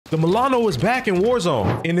The MILANO is back in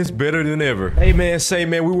Warzone, and it's better than ever. Hey man, say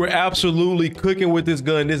man, we were absolutely cooking with this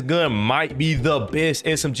gun. This gun might be the best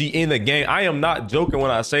SMG in the game. I am not joking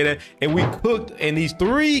when I say that. And we cooked in these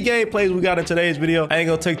 3 gameplays we got in today's video. I ain't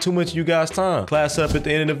gonna take too much of you guys' time. Class up at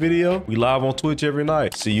the end of the video. We live on Twitch every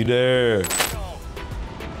night. See you there.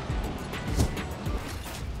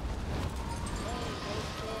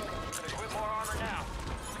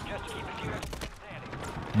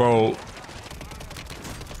 Bro.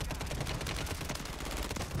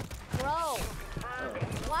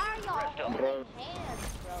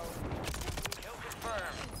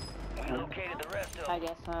 I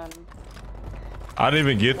guess I didn't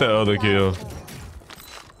even get the other kill.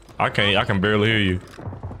 I can barely hear you.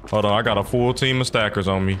 Hold on, I got a full team of stackers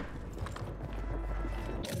on me.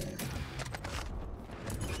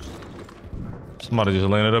 Somebody just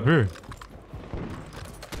landed up here.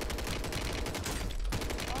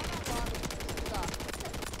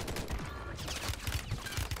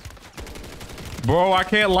 Bro, I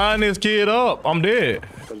can't line this kid up. I'm dead.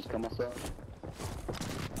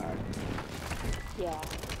 yeah.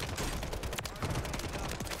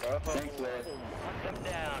 Thanks, Lord.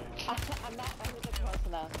 I'm not close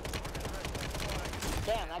enough.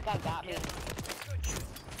 Damn, that guy got me.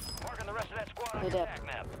 Who did?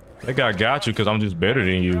 That guy got you because I'm just better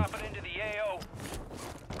than you.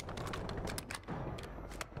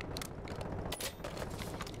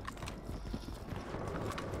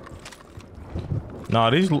 Nah,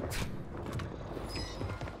 these...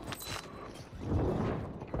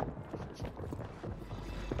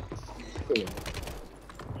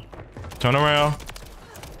 Turn around.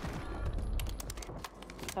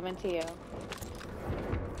 Coming to you.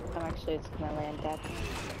 I'm actually just gonna land dead.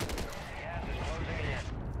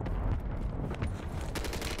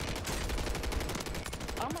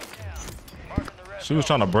 Oh my God. She was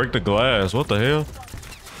trying to break the glass. What the hell?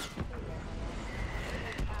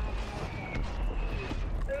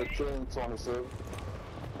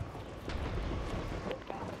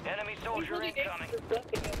 Enemy soldier incoming.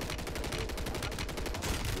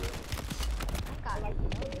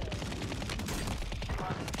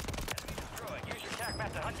 Use your tac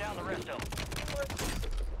map to hunt down the rest of them.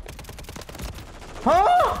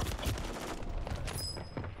 Huh?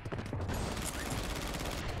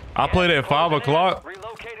 I played at 5 o'clock.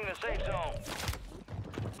 Relocating the safe zone.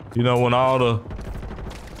 You know, when all the...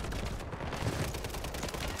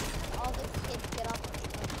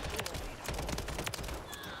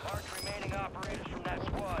 Mark remaining operators from that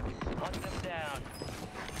squad. Hunt them down.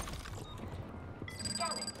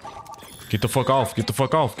 Get the fuck off. Get the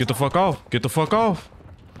fuck off. Get the fuck off. Get the fuck off.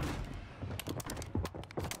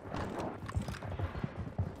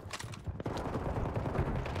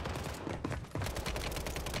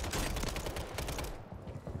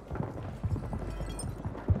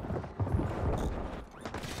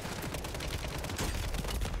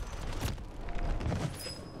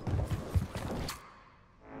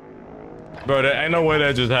 Bro, there ain't no way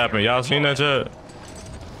that just happened. Y'all seen that yet?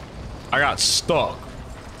 I got stuck.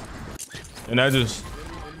 And I just...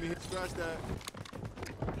 Good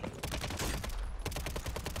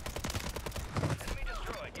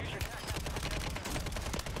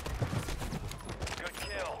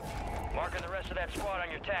kill. Marking the rest of that squad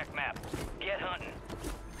on your tac map. Get hunting.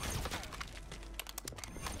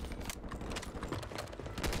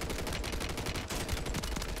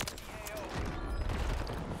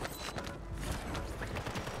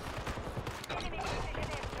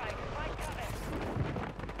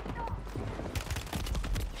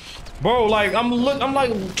 Bro, like, I'm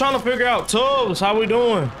like trying to figure out Tubbs. How we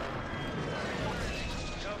doing?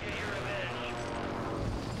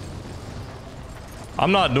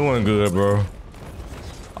 I'm not doing good, bro.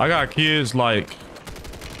 I got kids like...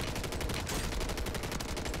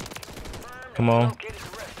 Come on.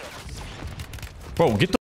 Bro,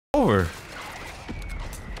 get the over.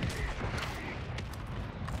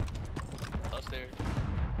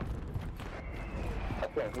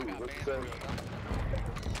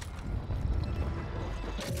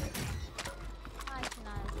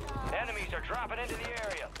 Enemies are dropping into the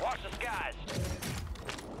area. Watch the skies.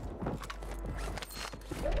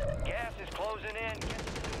 Gas is closing in. Get to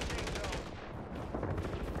the safe zone.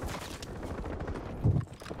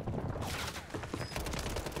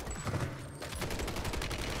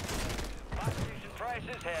 Oxygen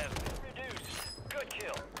prices have reduced. Good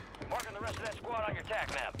kill. Marking the rest of that squad on your tac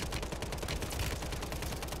map.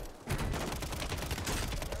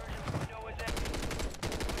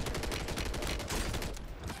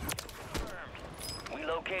 We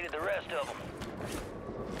located the rest of them.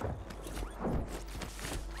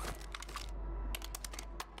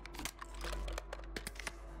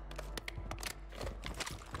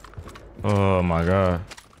 Oh my god.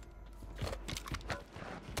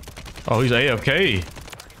 Oh, he's AFK.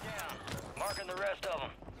 Marking the rest of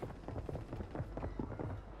them.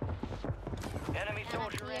 Enemy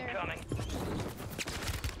soldier incoming.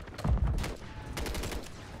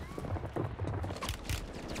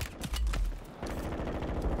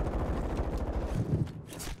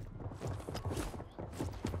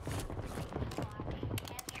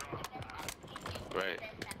 Right.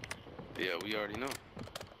 Yeah, we already know.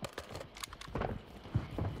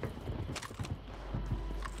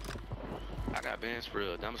 I got bands for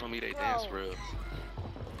real. Diamonds on me, they dance for real.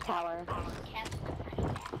 Tower.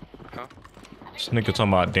 Huh? This nigga talking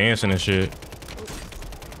about dancing and shit.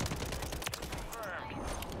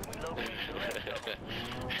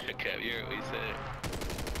 Kev, you heard what he said?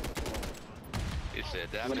 He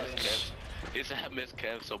said that I miss Kev. He said I miss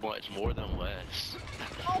Kev so much more than Wes.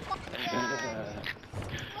 Oh my god.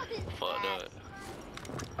 Fucked up.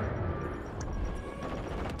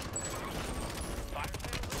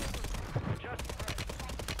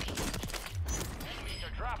 Enemies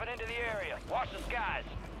are dropping into the area. Watch the skies.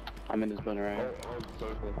 I'm in this bunny right here.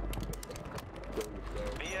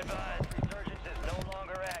 Be advised, resurgence is no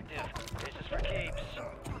longer active. This is for keeps.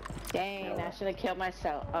 Dang, I should have killed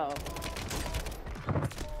myself. Oh.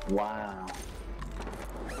 Wow.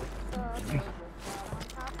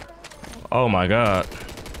 Oh my god.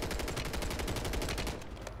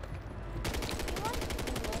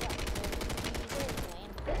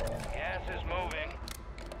 Gas is moving.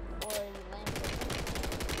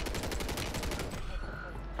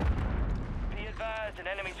 Be advised, an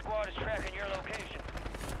enemy squad is tracking your location.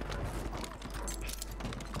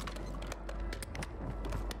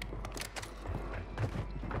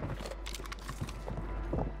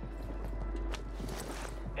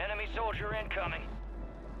 Enemy soldier incoming.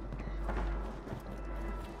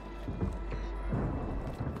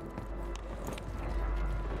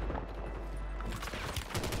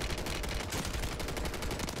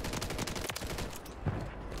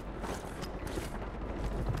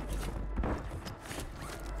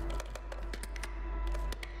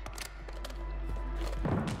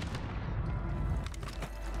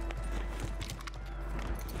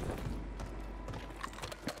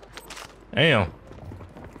 Damn.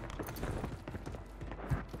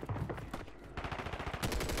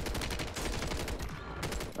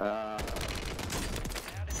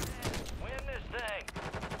 Win this thing.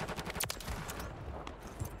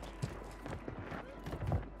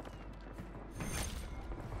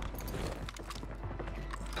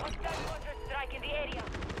 Strike in the area.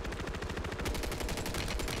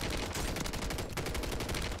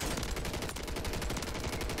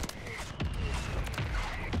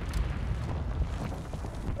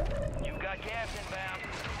 You got gas inbound.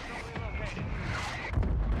 Relocated.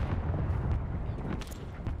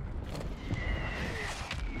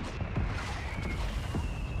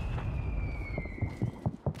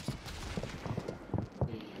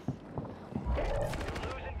 You're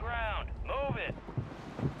losing ground. Move it.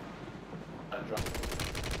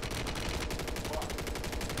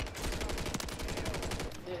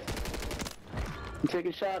 I'm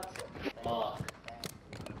taking shots.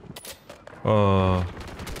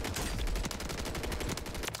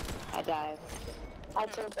 I died. I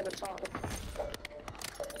took the top.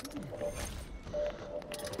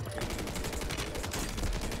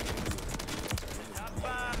 Top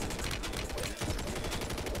five.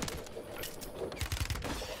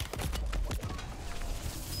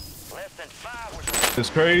 Less than 5 was. It's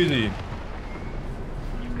crazy.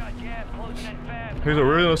 You got gas closing in fast. His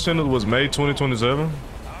original sentence was May 2027.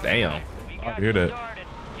 Damn. We I got hear you that. started.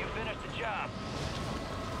 You finished the job.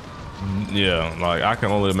 Yeah, like I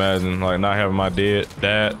can only imagine like not having my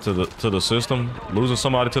dad to the system. Losing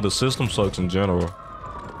somebody to the system sucks in general.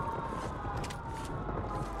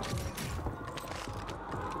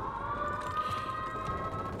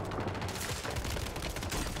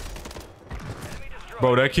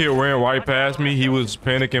 Bro, that kid ran right past me. He was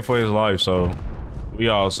panicking for his life, so we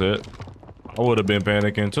all set. I would have been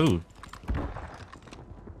panicking too.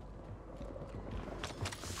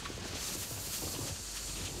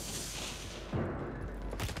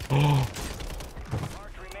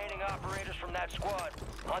 Mark remaining operators from that squad.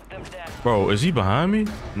 Hunt them down. Bro, is he behind me?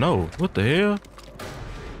 No. What the hell?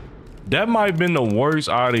 That might have been the worst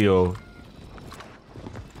audio.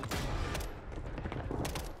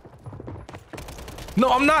 No,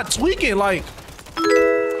 I'm not tweaking. Like,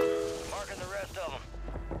 Marking the rest of them.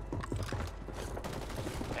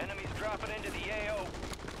 Enemies dropping into the AO.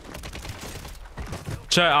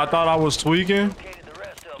 chat, I thought I was tweaking. Located the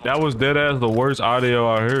rest of them. That was dead ass the worst audio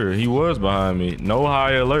I heard. He was behind me. No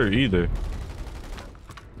high alert either.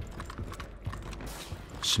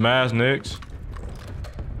 Smash next.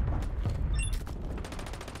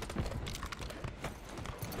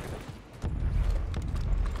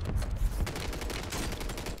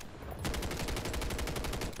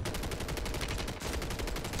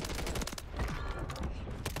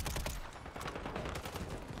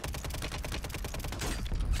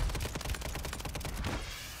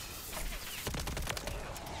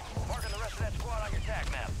 Marking the rest of that squad on your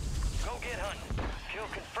attack map. Go get hunting. Kill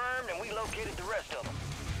confirmed, and we located the rest of them.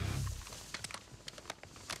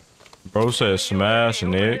 Bro says smash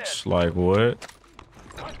next. Like what?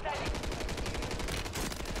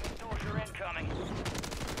 Soldier incoming.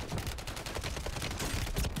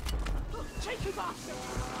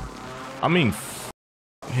 I mean,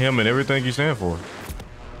 him and everything he stand for.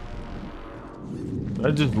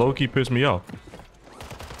 That just low-key pissed me off.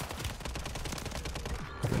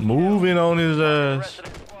 Moving on his ass. Rest of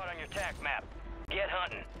the squad on your attack map. Get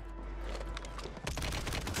hunting.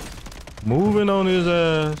 Moving on his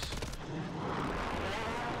ass.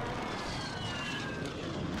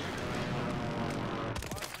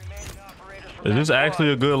 Is this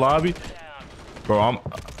actually a good lobby? Bro,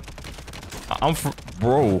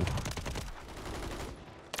 bro.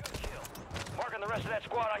 Marking the rest of that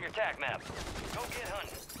squad on your attack map. Go get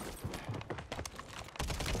hunting.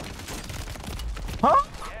 Huh?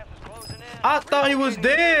 Gas is closing in. I thought he was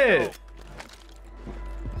dead.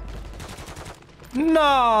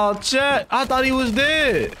 No, chat. I thought he was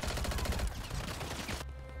dead.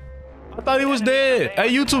 I thought he was dead. Hey,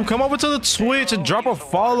 YouTube, come over to the Twitch and drop a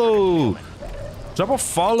follow. Drop a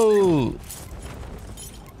follow.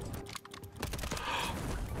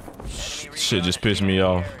 Shit just pissed me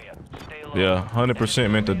off. Yeah,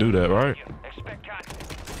 100% meant to do that, right? Expect contact.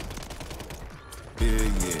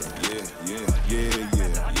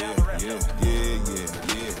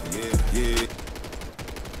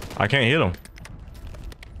 I can't hit him.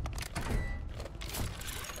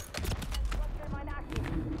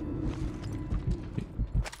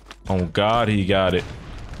 Oh God, he got it.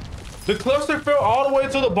 The cluster fell all the way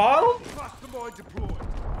to the bottom?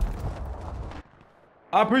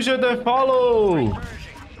 I appreciate that follow.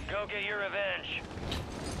 Go get your revenge.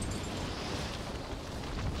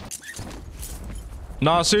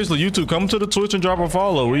 Nah, seriously, YouTube, come to the Twitch and drop a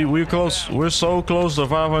follow. We're close. We're so close to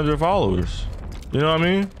 500 followers. You know what I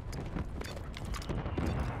mean?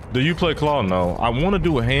 Do you play Claw? No. I want to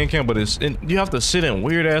do a hand cam, but you have to sit in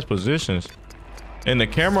weird ass positions. And the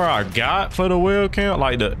camera I got for the webcam,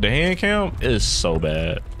 like the hand cam, is so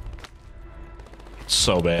bad.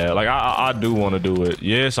 So bad. Like I do want to do it.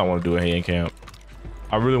 Yes, I want to do a hand cam.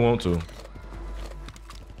 I really want to.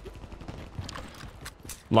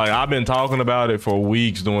 Like I've been talking about it for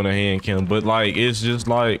weeks doing a hand cam, but like it's just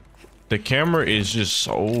like the camera is just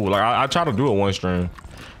so like I try to do it one stream.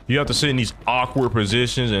 You have to sit in these awkward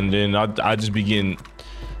positions, and then I just be getting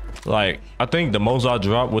like I think the most I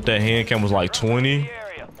dropped with that hand cam was like 20,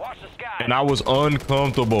 and I was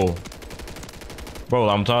uncomfortable. Bro,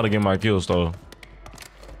 I'm tired of getting my kills though.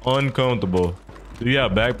 Uncomfortable. Do you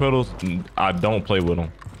have back pedals? I don't play with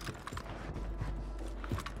them.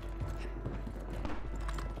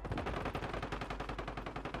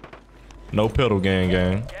 No pedal gang.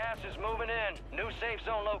 Gas is moving in. New safe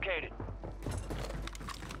zone located.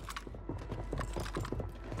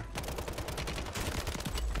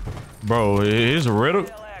 Bro, his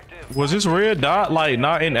red was his red dot like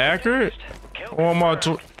not inaccurate, or am I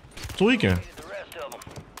tweaking? The rest of them.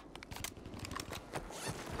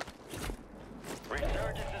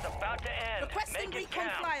 Resurgence is about to end. Requesting Make it recon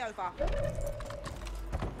count. flyover.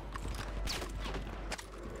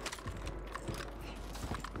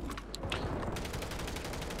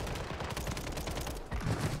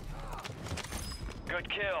 Good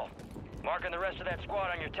kill. Marking the rest of that squad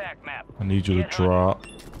on your attack map. I need you to Get hunting. drop.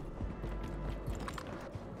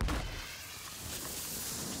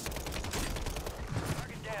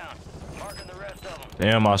 Target down. Marking the rest of them.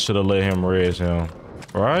 Damn, I should have let him res him.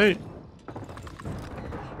 Right?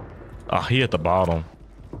 Ah, he at the bottom.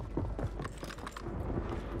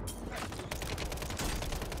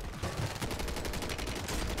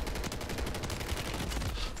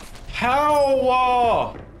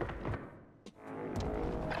 How?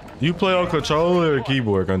 You play on controller or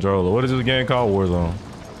keyboard controller? What is this game called? Warzone.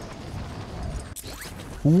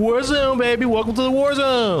 Warzone, baby. Welcome to the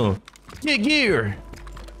Warzone. Get gear.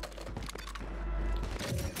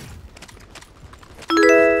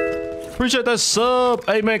 Appreciate that sub.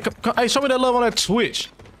 Hey, man. Hey, show me that love on that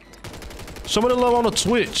Twitch. Show me the love on the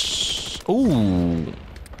Twitch. Ooh.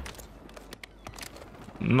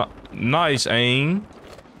 Nice aim.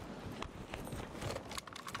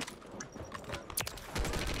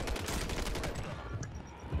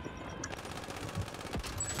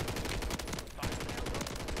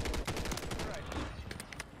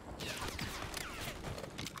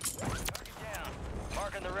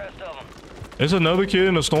 rest of them. It's another kid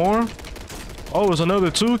in the storm. Oh, it's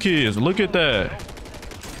another 2 kids. Look at that.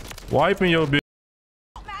 Wiping your bitch.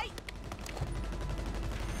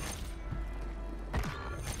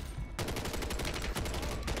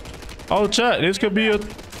 Oh, chat, this could be a...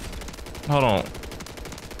 Hold on.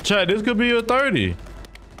 Chat, this could be a 30.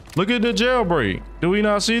 Look at the jailbreak. Do we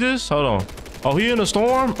not see this? Hold on. Oh, he in the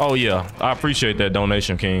storm? Oh, yeah. I appreciate that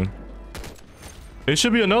donation, King. It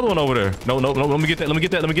should be another one over there. No, no, no. Let me get that. Let me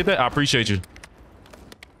get that. Let me get that. I appreciate you.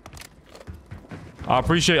 I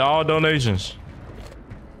appreciate all donations.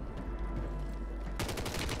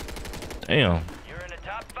 Damn. You're in the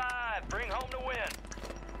top 5. Bring home the win.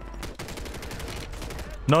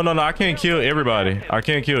 No, no, no. I can't kill everybody. I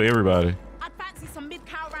can't kill everybody. I'd fancy some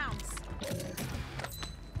mid-cow rounds.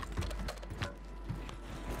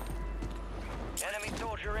 Enemy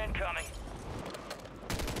soldier incoming.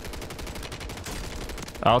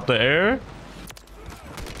 Out the air?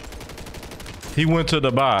 He went to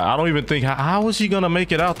the buy. I don't even think... How is he going to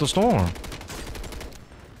make it out the storm?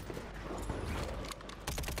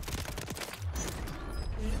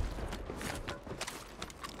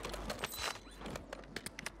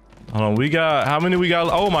 Hold on. We got... How many we got?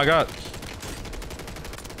 Oh, my God.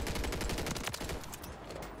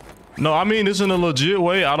 No, I mean, this in a legit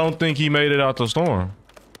way. I don't think he made it out the storm.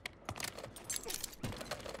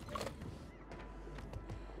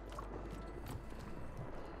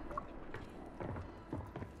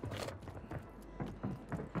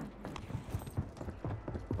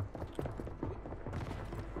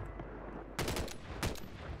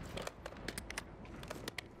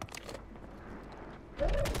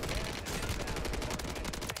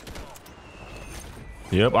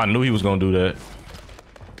 Yep, I knew he was gonna do that.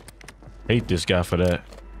 Hate this guy for that.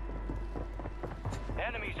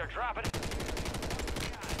 Enemies are dropping.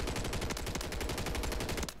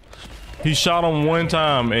 He shot him one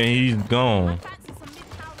time and he's gone. I'd fancy some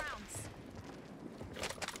mid-cow rounds.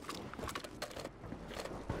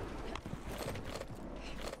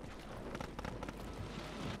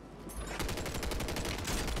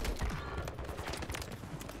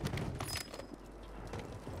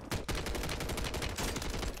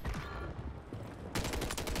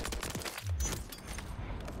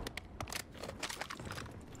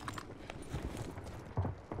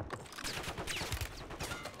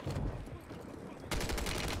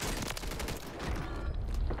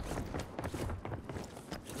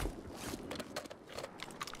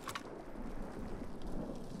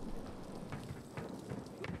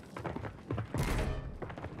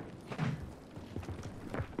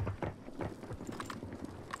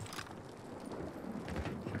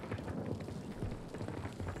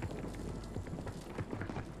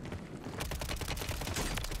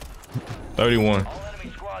 All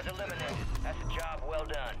enemy squads eliminated. That's a job well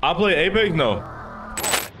done. I play Apex? No. Earn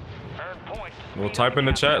points. Well, type in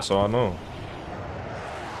the chat so I know.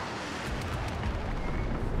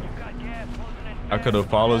 You've got gas closing in I could have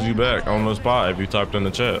followed you back on the spot if you typed in the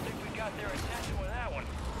chat. fast. We got their attention with that one.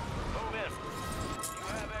 Move in.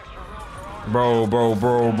 You have extra room for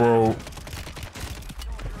armor. Bro. Soldier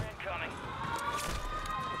incoming.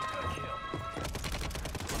 Good kill.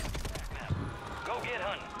 Go get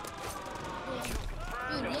hunting.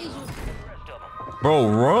 Confirmed and we located the rest of them. Bro,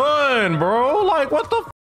 run, bro. Like, what the f?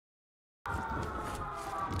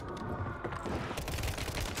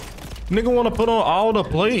 Nigga want to put on all the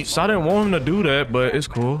plates. I didn't want him to do that, but it's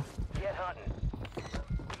cool. Get hunting.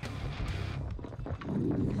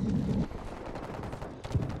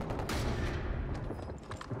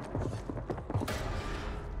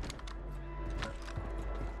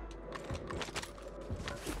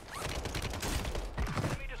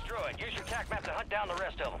 Enemy destroyed. Use your tac map to hunt down the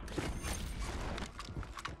rest of them.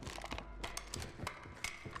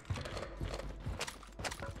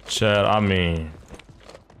 Chad, I mean,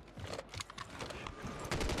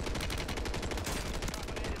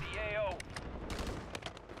 Into the AO.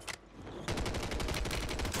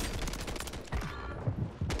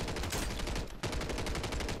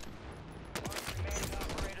 Remaining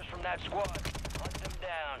operators from that squad. Hunt them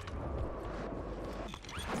down.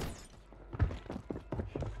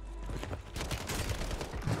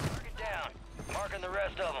 Target down. Marking the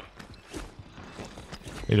rest of them.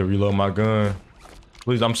 need to reload my gun.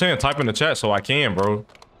 Please, I'm saying type in the chat so I can, bro.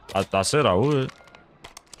 I said I would.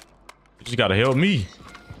 You just gotta help me.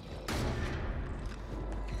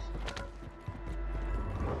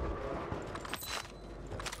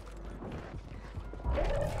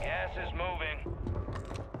 Gas is moving.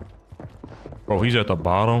 Bro, he's at the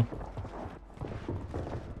bottom.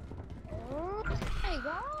 Hey,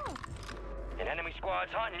 wow. An enemy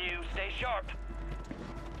squad's hunting you. Stay sharp.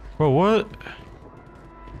 Bro, what?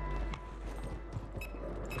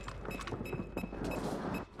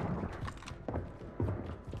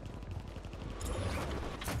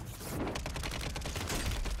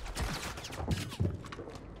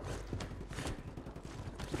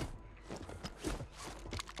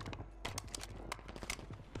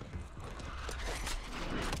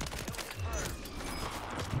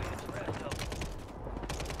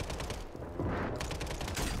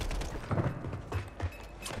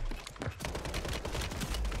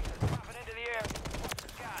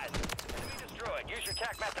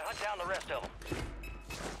 attack map to hunt down the rest of them.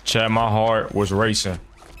 Chat, my heart was racing.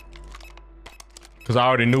 Cause I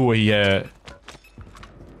already knew what he had.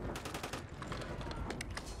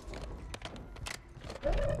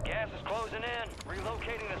 Gas is closing in.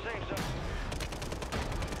 Relocating the safe zone.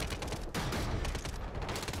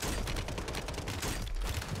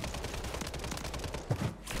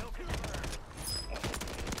 Kill confirmed.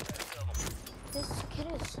 This kid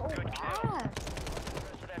is so Good kill. bad.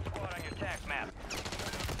 Rest of that squad on your attack map.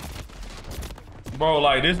 Bro,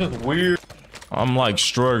 like, this is weird. I'm like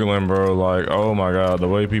struggling, bro. Like, oh my god, the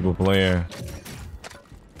way people playing.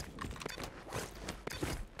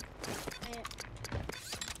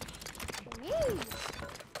 Yay.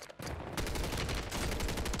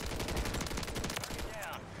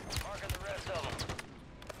 Down. Marking the rest of them.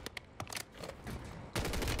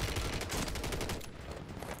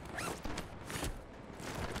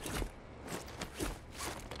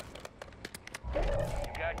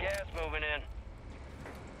 You got gas moving in.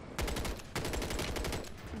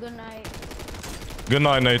 Good night. Good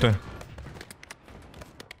night, Nathan.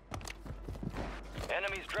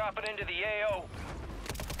 Enemies dropping into the AO.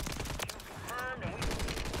 Kill confirmed and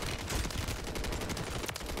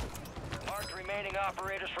we marked remaining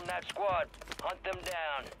operators from that squad. Hunt them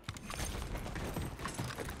down.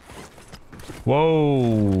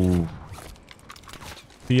 Whoa.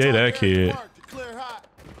 He ate that kid.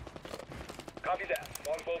 Copy that.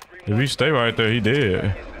 Longbow 3-1. If he stay right there, he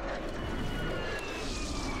did.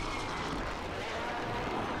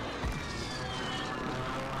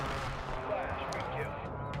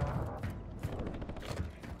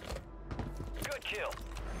 Good kill.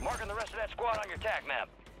 Marking the rest of that squad on your attack map.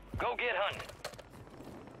 Go get hunting.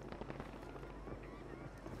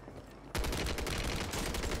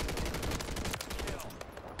 Kill.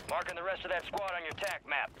 Marking the rest of that squad on your attack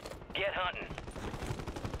map. Get hunting.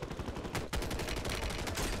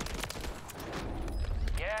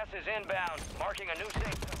 Gas is inbound. Marking a new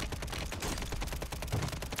safe zone.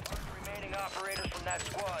 Mark remaining operators from that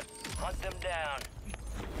squad. Hunt them down.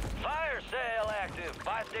 Fire sale active.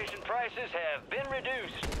 Buy station prices have been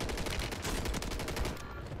reduced.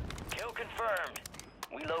 Kill confirmed.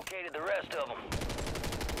 We located the rest of them.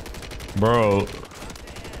 Bro.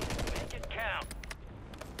 Make it count.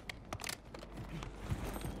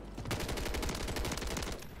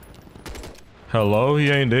 Hello,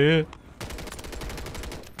 he ain't dead.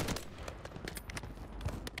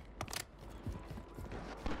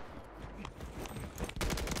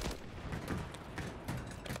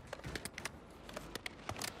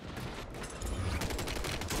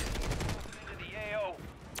 Into the AO.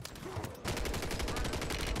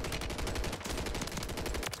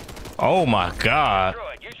 Oh my god.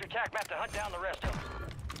 Destroyed. Use your attack map to hunt down the rest of them.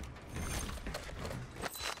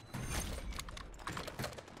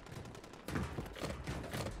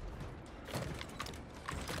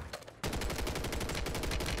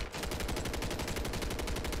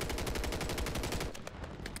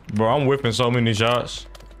 Bro, I'm whipping so many shots.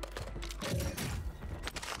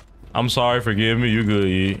 I'm sorry, forgive me. You good,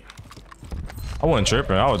 Yeet. I wasn't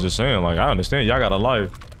tripping. I was just saying, like, I understand. Y'all got a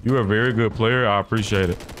life. You're a very good player. I appreciate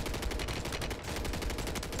it.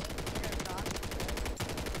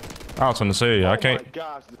 I was gonna say, I can't. Oh my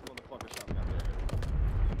gosh, this motherfucker shot me out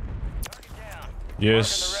Target down.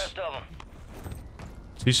 Yes. Marking the rest of them.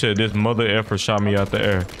 He said this mother effer shot me out the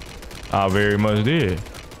air. I very much did.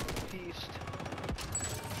 there. East.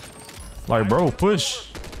 Like, bro, push.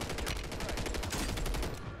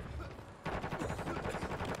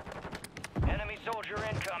 Enemy soldier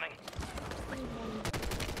incoming.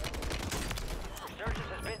 Resurgence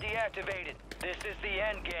has been deactivated. This is the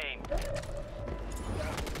end game.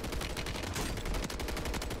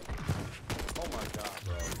 Oh my god,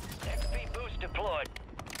 bro. XP boost deployed.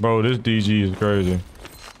 Bro, this DG is crazy.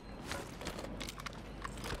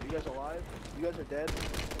 You guys alive? You guys are dead?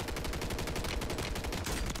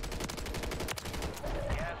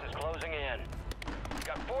 Gas is closing in.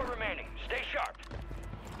 Got 4 remaining. Stay sharp.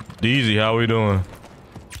 DZ, how we doing?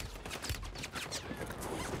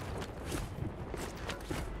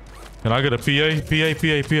 Can I get a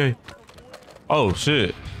PA? Oh,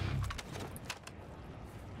 shit.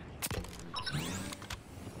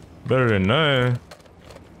 Better than none.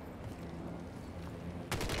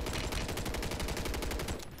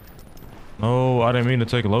 No, I didn't mean to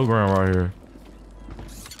take a low ground right here.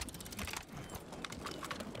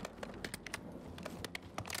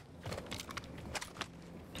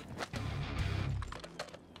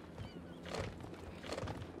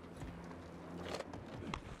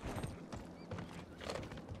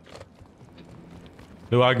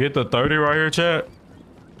 Do I get the 30 right here, chat?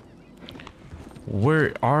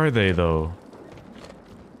 Where are they though?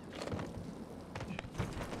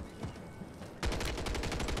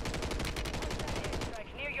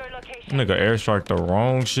 Nigga airstrike the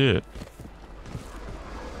wrong shit.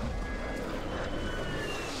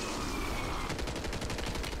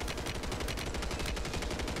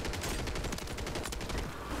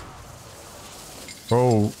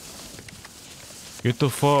 Bro, get the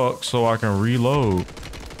fuck so I can reload.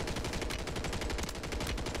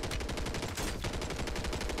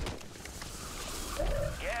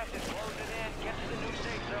 Gas is closing in. Get to the new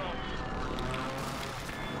safe zone.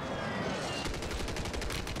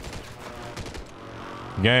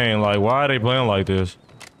 Gang, like, why are they playing like this?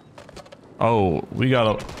 Oh, we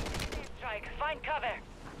gotta. Strike. Find cover.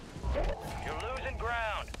 You're losing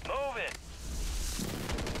ground. Move it.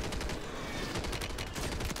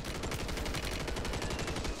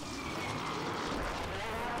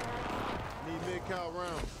 Need mid-cal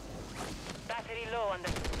round. Battery low on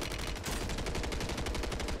the.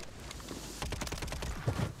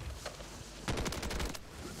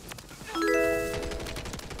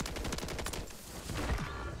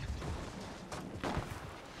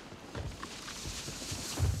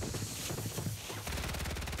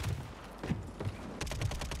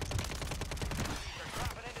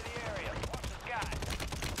 Dropping into the area. Watch the sky.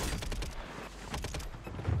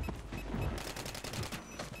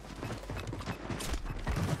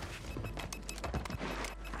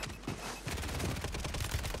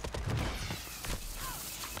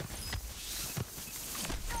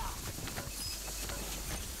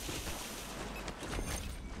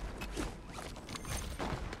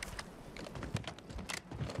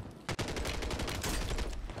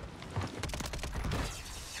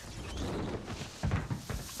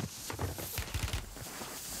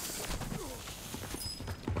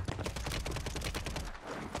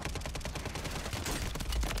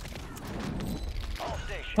 All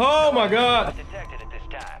stations. Oh my God. Detected at this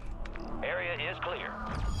time. Area is clear.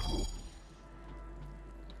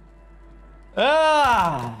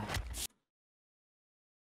 Ah!